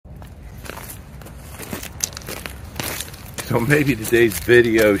So maybe today's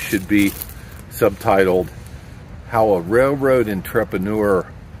video should be subtitled, How a Railroad Entrepreneur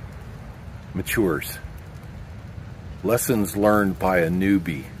Matures. Lessons learned by a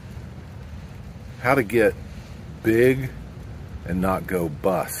newbie. How to get big and not go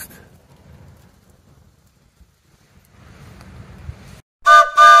bust.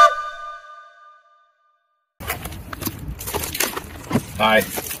 Hi,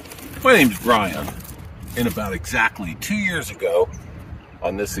 my name's Brian, and about exactly 2 years ago,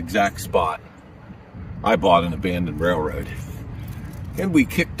 on this exact spot, I bought an abandoned railroad. And we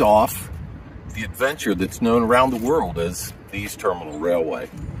kicked off the adventure that's known around the world as the East Terminal Railway.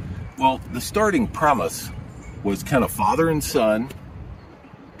 Well, the starting premise was, can a father and son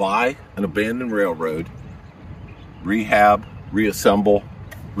buy an abandoned railroad, rehab, reassemble,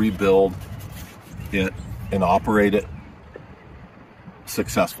 rebuild it, and operate it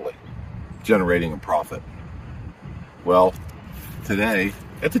successfully, generating a profit? Well, today,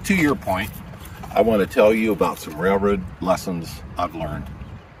 at the 2-year point, I want to tell you about some railroad lessons I've learned.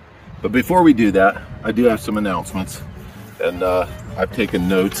 But before we do that, I do have some announcements, and I've taken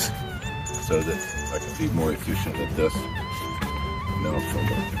notes so that I can be more efficient at this. Now I'm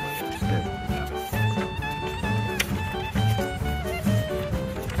filming.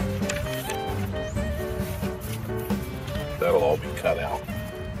 That'll all be cut out.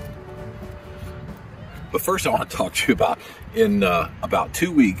 But first I want to talk to you about, in about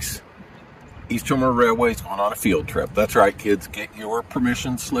 2 weeks, East Terminal Railway is going on a field trip. That's right, kids, get your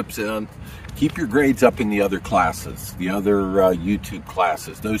permission slips in. Keep your grades up in the other classes, the other YouTube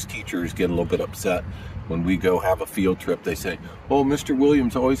classes. Those teachers get a little bit upset when we go have a field trip. They say, oh, Mr.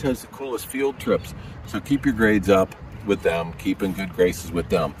 Williams always has the coolest field trips. So keep your grades up with them, keep in good graces with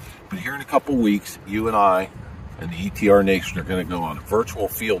them. But here in a couple weeks, you and I and the ETR Nation are going to go on a virtual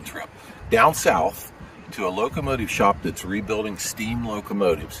field trip down south to a locomotive shop that's rebuilding steam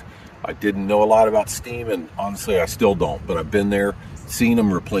locomotives. I didn't know a lot about steam, and honestly I still don't, but I've been there, seen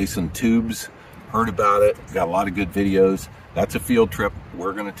them replacing tubes, heard about it, got a lot of good videos. That's a field trip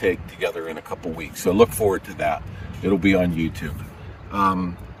we're going to take together in a couple weeks, so look forward to that. It'll be on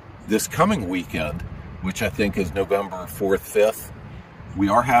YouTube. This coming weekend, which I think is November 4th, 5th, we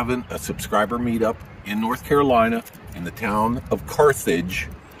are having a subscriber meetup in North Carolina, in the town of Carthage,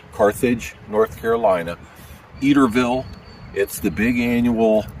 North Carolina. Eaterville. It's the big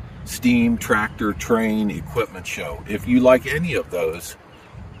annual steam, tractor, train, equipment show. If you like any of those,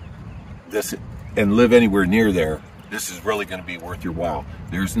 this, and live anywhere near there, this is really going to be worth your while.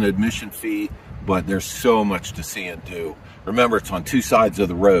 There's an admission fee, but there's so much to see and do. Remember, it's on two sides of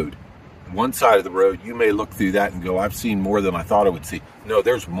the road. One side of the road, you may look through that and go, I've seen more than I thought I would see. No,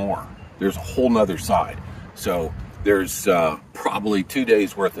 there's more. There's a whole nother side. So there's probably 2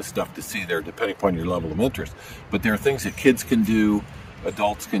 days worth of stuff to see there, depending upon your level of interest. But there are things that kids can do,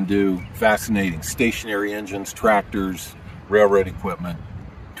 adults can do, fascinating stationary engines, tractors, railroad equipment,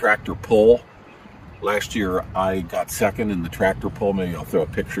 tractor pull. Last year I got second in the tractor pull. Maybe I'll throw a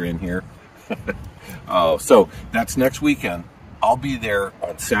picture in here. So that's next weekend. I'll be there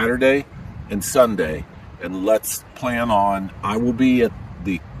on Saturday and Sunday, and let's plan on, I will be at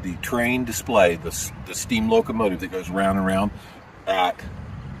the train display, the steam locomotive that goes round and round, at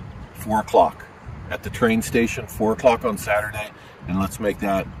 4 o'clock at the train station, 4 o'clock on Saturday, and let's make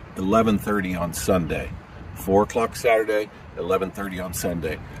that 11:30 on Sunday. 4 o'clock Saturday, 11:30 on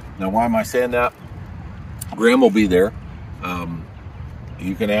Sunday. Now, why am I saying that? Graham will be there.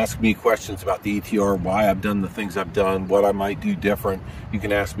 You can ask me questions about the ETR, why I've done the things I've done, what I might do different. You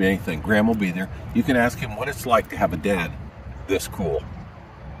can ask me anything. Graham will be there. You can ask him what it's like to have a dad this cool.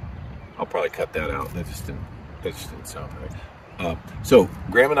 I'll probably cut that out. That just didn't sound right. So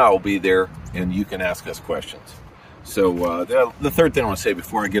Graham and I will be there, and you can ask us questions. So the third thing I want to say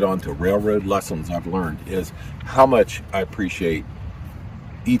before I get on to railroad lessons I've learned is how much I appreciate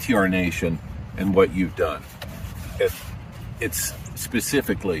ETR Nation and what you've done. It's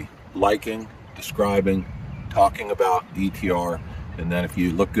specifically liking, describing, talking about ETR, and then if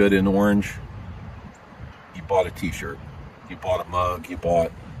you look good in orange, you bought a t-shirt, you bought a mug, you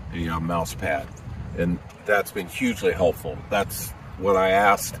bought a mouse pad, and that's been hugely helpful. That's what I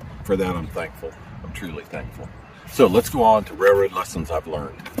asked. For that, I'm thankful. I'm truly thankful. So let's go on to railroad lessons I've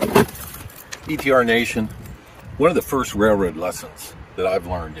learned. ETR Nation, one of the first railroad lessons that I've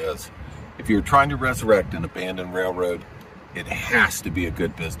learned is, if you're trying to resurrect an abandoned railroad, it has to be a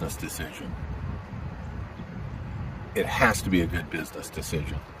good business decision. It has to be a good business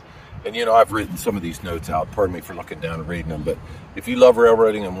decision. And you know, I've written some of these notes out, pardon me for looking down and reading them, but if you love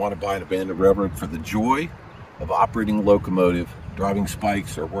railroading and want to buy an abandoned railroad for the joy of operating a locomotive, driving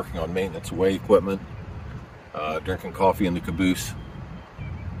spikes, or working on maintenance away equipment, drinking coffee in the caboose.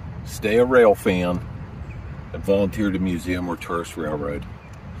 Stay a rail fan and volunteer at a museum or tourist railroad.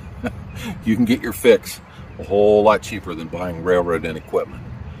 You can get your fix a whole lot cheaper than buying railroad and equipment.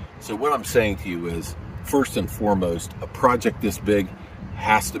 So what I'm saying to you is, first and foremost, a project this big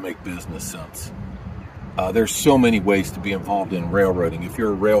has to make business sense. There's so many ways to be involved in railroading. If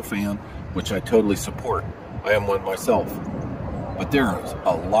you're a rail fan, which I totally support, I am one myself. But there's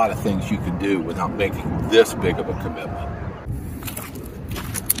a lot of things you can do without making this big of a commitment.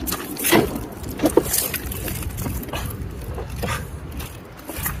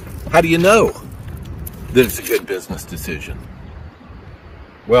 How do you know that it's a good business decision?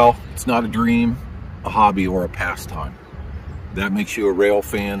 Well, it's not a dream, a hobby, or a pastime. That makes you a rail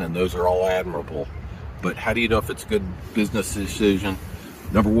fan, and those are all admirable. But how do you know if it's a good business decision?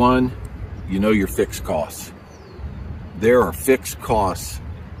 Number one, you know your fixed costs. There are fixed costs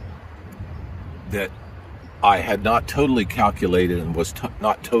that I had not totally calculated and was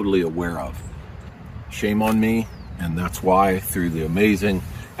not totally aware of. Shame on me, and that's why through the amazing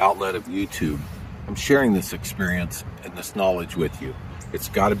outlet of YouTube, I'm sharing this experience and this knowledge with you. It's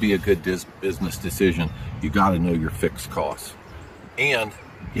got to be a good business decision. You got to know your fixed costs. And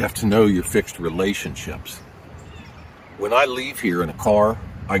you have to know your fixed relationships. When I leave here in a car,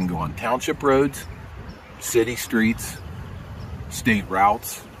 I can go on township roads, city streets, state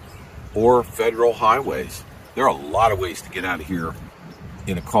routes, or federal highways. There are a lot of ways to get out of here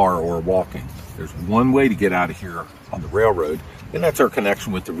in a car or walking. There's one way to get out of here on the railroad, and that's our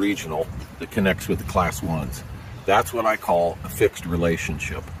connection with the regional that connects with the Class 1s. That's what I call a fixed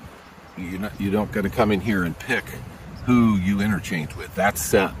relationship. You don't got to come in here and pick who you interchange with. That's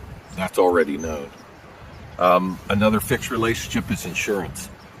set. That's already known. Another fixed relationship is insurance.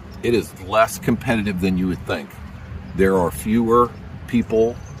 It is less competitive than you would think. There are fewer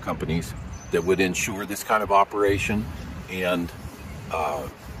people, companies, that would insure this kind of operation, and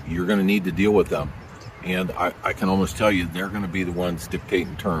you're going to need to deal with them. And I can almost tell you they're going to be the ones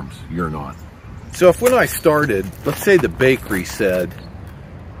dictating terms. You're not. So if when I started, let's say the bakery said,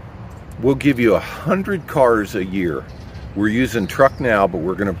 we'll give you 100 cars a year. We're using truck now, but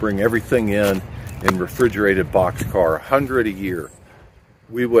we're going to bring everything in refrigerated box car, 100 a year.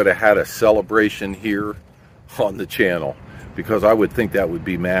 We would have had a celebration here on the channel, because I would think that would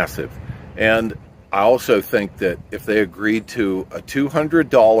be massive. And I also think that if they agreed to a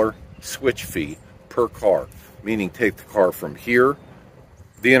 $200 switch fee per car, meaning take the car from here,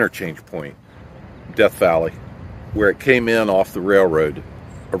 the interchange point, Death Valley, where it came in off the railroad,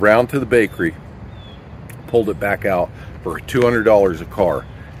 around to the bakery, pulled it back out for $200 a car.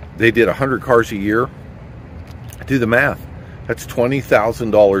 They did 100 cars a year. Do the math. That's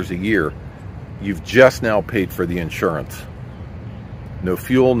 $20,000 a year. You've just now paid for the insurance. No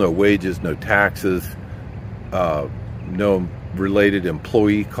fuel, no wages, no taxes, no related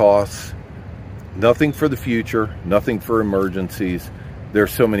employee costs, nothing for the future, nothing for emergencies.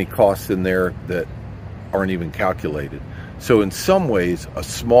 There's so many costs in there that aren't even calculated. So in some ways, a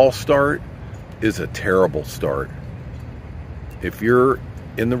small start is a terrible start. If you're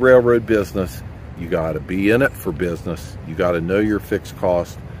in the railroad business, you got to be in it for business. You got to know your fixed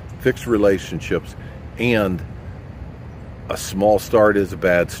costs, fixed relationships, and a small start is a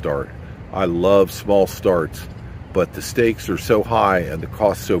bad start. I love small starts, but the stakes are so high and the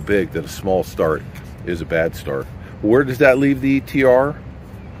cost so big that a small start is a bad start. Where does that leave the ETR?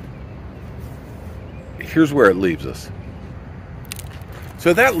 Here's where it leaves us.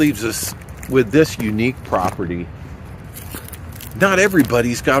 So that leaves us with this unique property. Not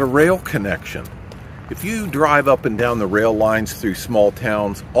everybody's got a rail connection. If you drive up and down the rail lines through small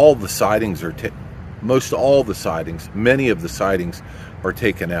towns, all the sidings are many of the sidings are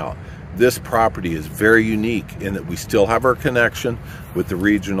taken out. This property is very unique in that we still have our connection with the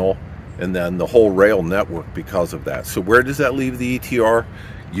regional and then the whole rail network because of that. So where does that leave the ETR?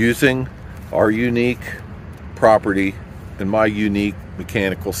 Using our unique property and my unique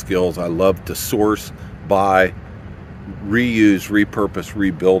mechanical skills, I love to source, buy, reuse, repurpose,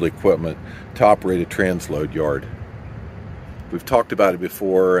 rebuild equipment to operate a transload yard. We've talked about it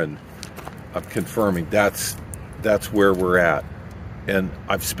before, and I'm confirming that's where we're at. And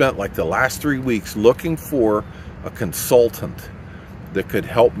I've spent like the last 3 weeks looking for a consultant that could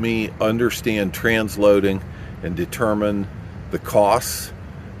help me understand transloading and determine the costs,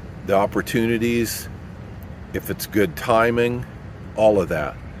 the opportunities, if it's good timing, all of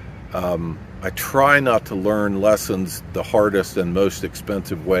that. I try not to learn lessons the hardest and most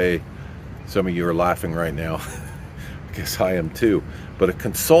expensive way. Some of you are laughing right now. I guess I am too. But a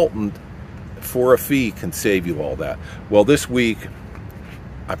consultant for a fee can save you all that. Well, this week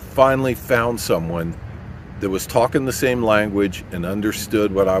I finally found someone that was talking the same language and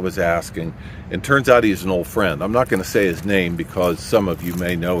understood what I was asking. And turns out he's an old friend. I'm not going to say his name because some of you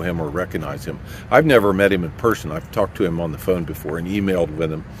may know him or recognize him. I've never met him in person. I've talked to him on the phone before and emailed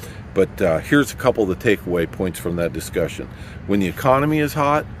with him. But here's a couple of the takeaway points from that discussion. When the economy is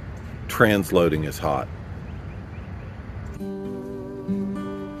hot, transloading is hot.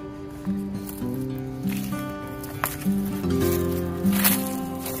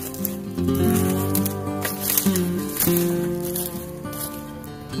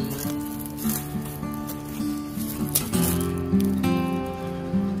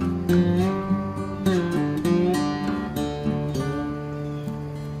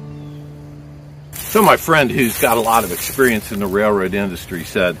 So my friend who's got a lot of experience in the railroad industry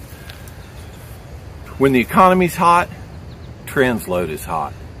said, when the economy's hot, transload is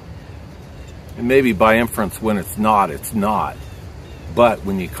hot. And maybe by inference, when it's not, it's not. But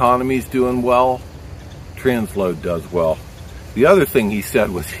when the economy's doing well, transload does well. The other thing he said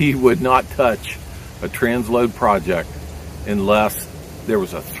was he would not touch a transload project unless there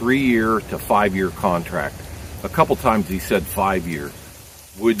was a 3-year to 5-year contract. A couple times he said 5 years.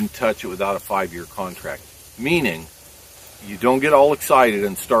 Wouldn't touch it without a 5-year contract. Meaning, you don't get all excited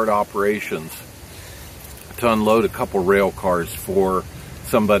and start operations to unload a couple rail cars for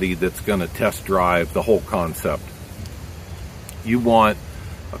somebody that's going to test drive the whole concept. You want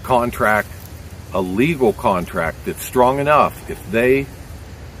a contract, a legal contract that's strong enough. If they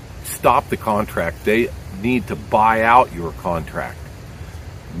stop the contract, they need to buy out your contract.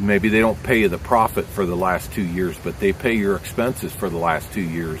 Maybe they don't pay you the profit for the last 2 years, but they pay your expenses for the last 2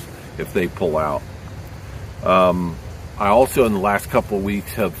 years if they pull out. I also, in the last couple of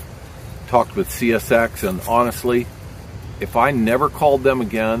weeks, have talked with CSX, and honestly, if I never called them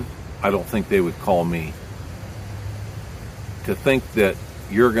again, I don't think they would call me. To think that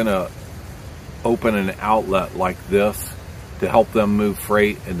you're going to open an outlet like this to help them move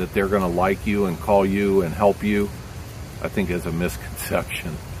freight and that they're going to like you and call you and help you, I think is a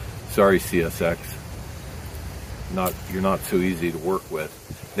misconception. Sorry, CSX. You're not so easy to work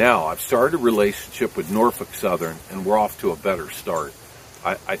with. Now, I've started a relationship with Norfolk Southern, and we're off to a better start.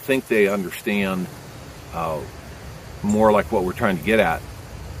 I think they understand more like what we're trying to get at.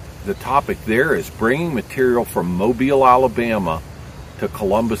 The topic there is bringing material from Mobile, Alabama to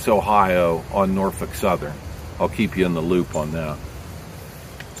Columbus, Ohio on Norfolk Southern. I'll keep you in the loop on that.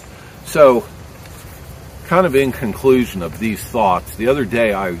 So, kind of in conclusion of these thoughts, the other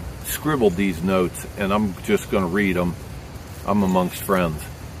day I scribbled these notes, and I'm just going to read them. I'm amongst friends.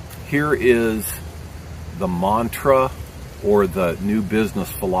 Here is the mantra or the new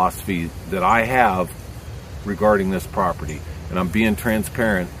business philosophy that I have regarding this property. And I'm being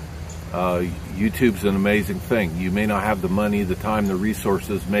transparent. YouTube's an amazing thing. You may not have the money, the time, the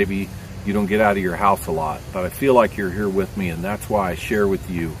resources. Maybe you don't get out of your house a lot. But I feel like you're here with me, and that's why I share with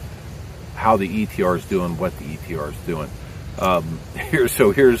you how the ETR is doing, what the ETR is doing.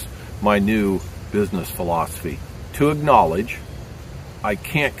 Here's my new business philosophy. To acknowledge, I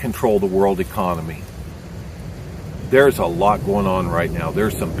can't control the world economy. There's a lot going on right now.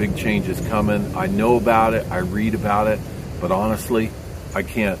 There's some big changes coming. I know about it. I read about it. But honestly, I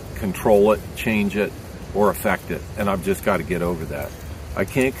can't control it, change it, or affect it. And I've just got to get over that. I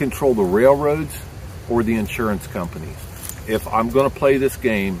can't control the railroads or the insurance companies. If I'm going to play this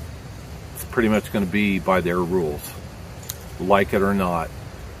game, it's pretty much going to be by their rules, like it or not.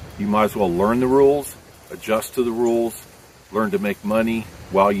 You might as well learn the rules, adjust to the rules, learn to make money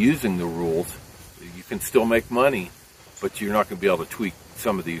while using the rules. You can still make money, but you're not going to be able to tweak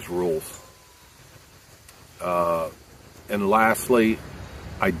some of these rules. And lastly,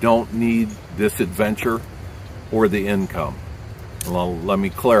 I don't need this adventure or the income. Well, let me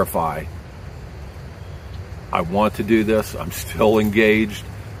clarify. I want to do this. I'm still engaged.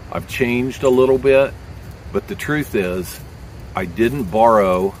 I've changed a little bit, but the truth is I didn't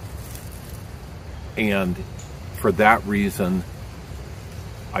borrow, and for that reason,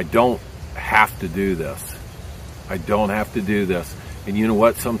 I don't have to do this. I don't have to do this. And you know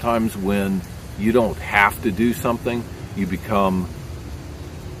what? Sometimes when you don't have to do something, you become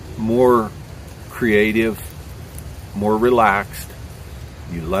more creative, more relaxed.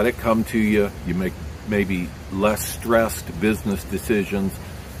 You let it come to you. You make maybe less stressed business decisions.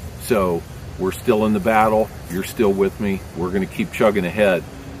 So we're still in the battle. You're still with me. We're going to keep chugging ahead.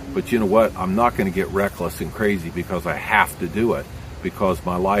 But you know what? I'm not going to get reckless and crazy because I have to do it, because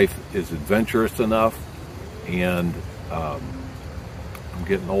my life is adventurous enough, and I'm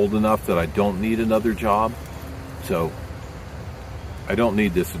getting old enough that I don't need another job. So I don't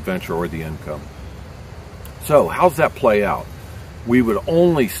need this adventure or the income. So how's that play out? We would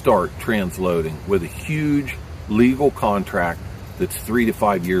only start transloading with a huge legal contract that's 3 to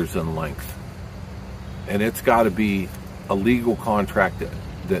 5 years in length. And it's got to be a legal contract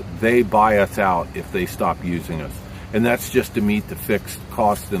that they buy us out if they stop using us. And that's just to meet the fixed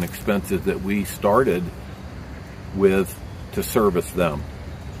costs and expenses that we started with to service them.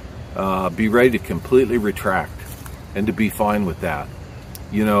 Be ready to completely retract and to be fine with that.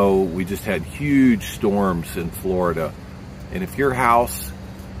 You know, we just had huge storms in Florida. And if your house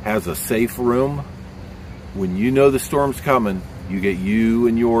has a safe room, when you know the storm's coming, you get you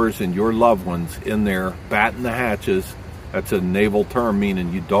and yours and your loved ones in there, batting the hatches. That's a naval term,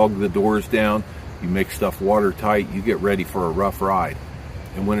 meaning you dog the doors down, you make stuff watertight, you get ready for a rough ride.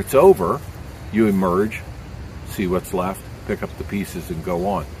 And when it's over, you emerge, see what's left, pick up the pieces and go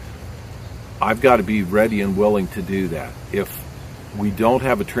on. I've got to be ready and willing to do that. If we don't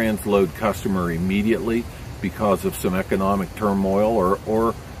have a transload customer immediately because of some economic turmoil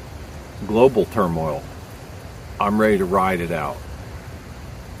or global turmoil, I'm ready to ride it out.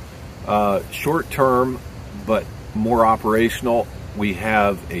 Short term, but more operational, we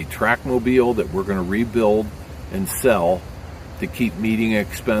have a Trackmobile that we're going to rebuild and sell to keep meeting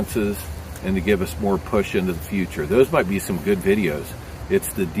expenses and to give us more push into the future. Those might be some good videos.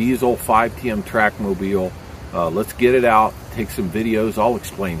 It's the diesel 5TM Trackmobile. Let's get it out, take some videos. I'll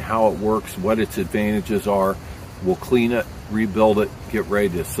explain how it works, what its advantages are. We'll clean it, rebuild it, get ready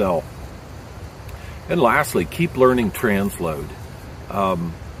to sell. And lastly, keep learning transload.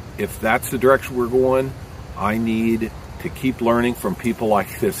 If that's the direction we're going, I need to keep learning from people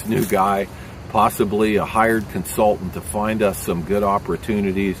like this new guy, possibly a hired consultant to find us some good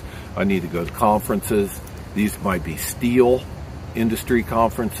opportunities. I need to go to conferences. These might be steel industry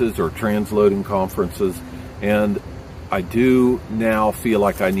conferences or transloading conferences. And I do now feel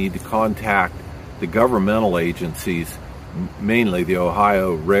like I need to contact the governmental agencies, mainly the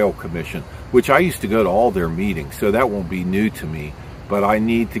Ohio Rail Commission, which I used to go to all their meetings, so that won't be new to me. But I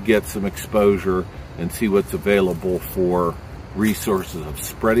need to get some exposure and see what's available for resources of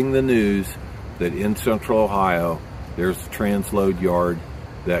spreading the news that in Central Ohio, there's a transload yard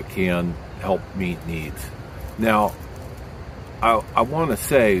that can help meet needs. Now, I want to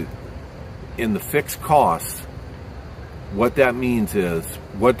say, in the fixed costs, what that means is,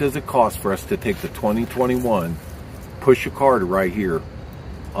 what does it cost for us to take the 2021, push a car to right here,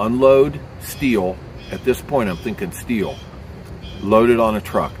 unload steel, at this point I'm thinking steel, load it on a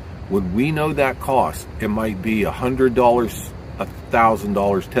truck. When we know that cost, it might be $100, $1,000,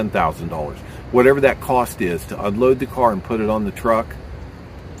 $10,000. Whatever that cost is to unload the car and put it on the truck,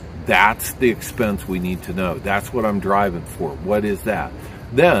 that's the expense we need to know. That's what I'm driving for. What is that?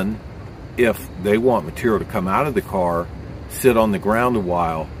 Then, if they want material to come out of the car, sit on the ground a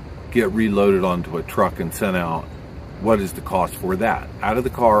while, get reloaded onto a truck and sent out, what is the cost for that? Out of the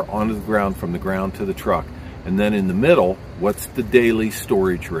car, onto the ground, from the ground to the truck. And then in the middle, what's the daily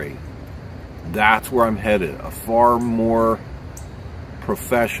storage rate? That's where I'm headed. A far more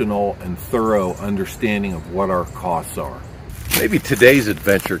professional and thorough understanding of what our costs are. Maybe today's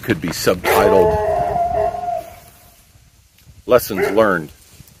adventure could be subtitled Lessons Learned.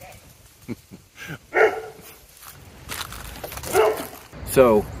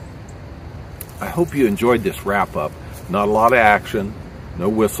 So, I hope you enjoyed this wrap up. Not a lot of action, no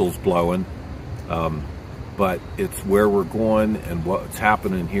whistles blowing, but it's where we're going and what's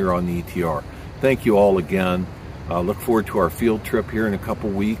happening here on the ETR. Thank you all again. Look forward to our field trip here in a couple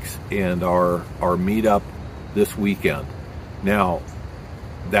weeks and our meetup this weekend. Now,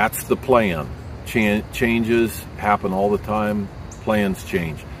 that's the plan. Changes happen all the time. Plans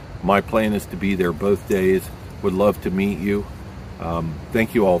change. My plan is to be there both days. Would love to meet you.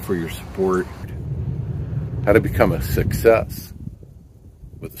 Thank you all for your support. How to become a success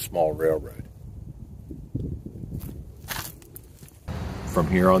with a small railroad. From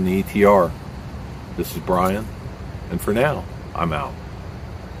here on the ETR, this is Brian, and for now, I'm out.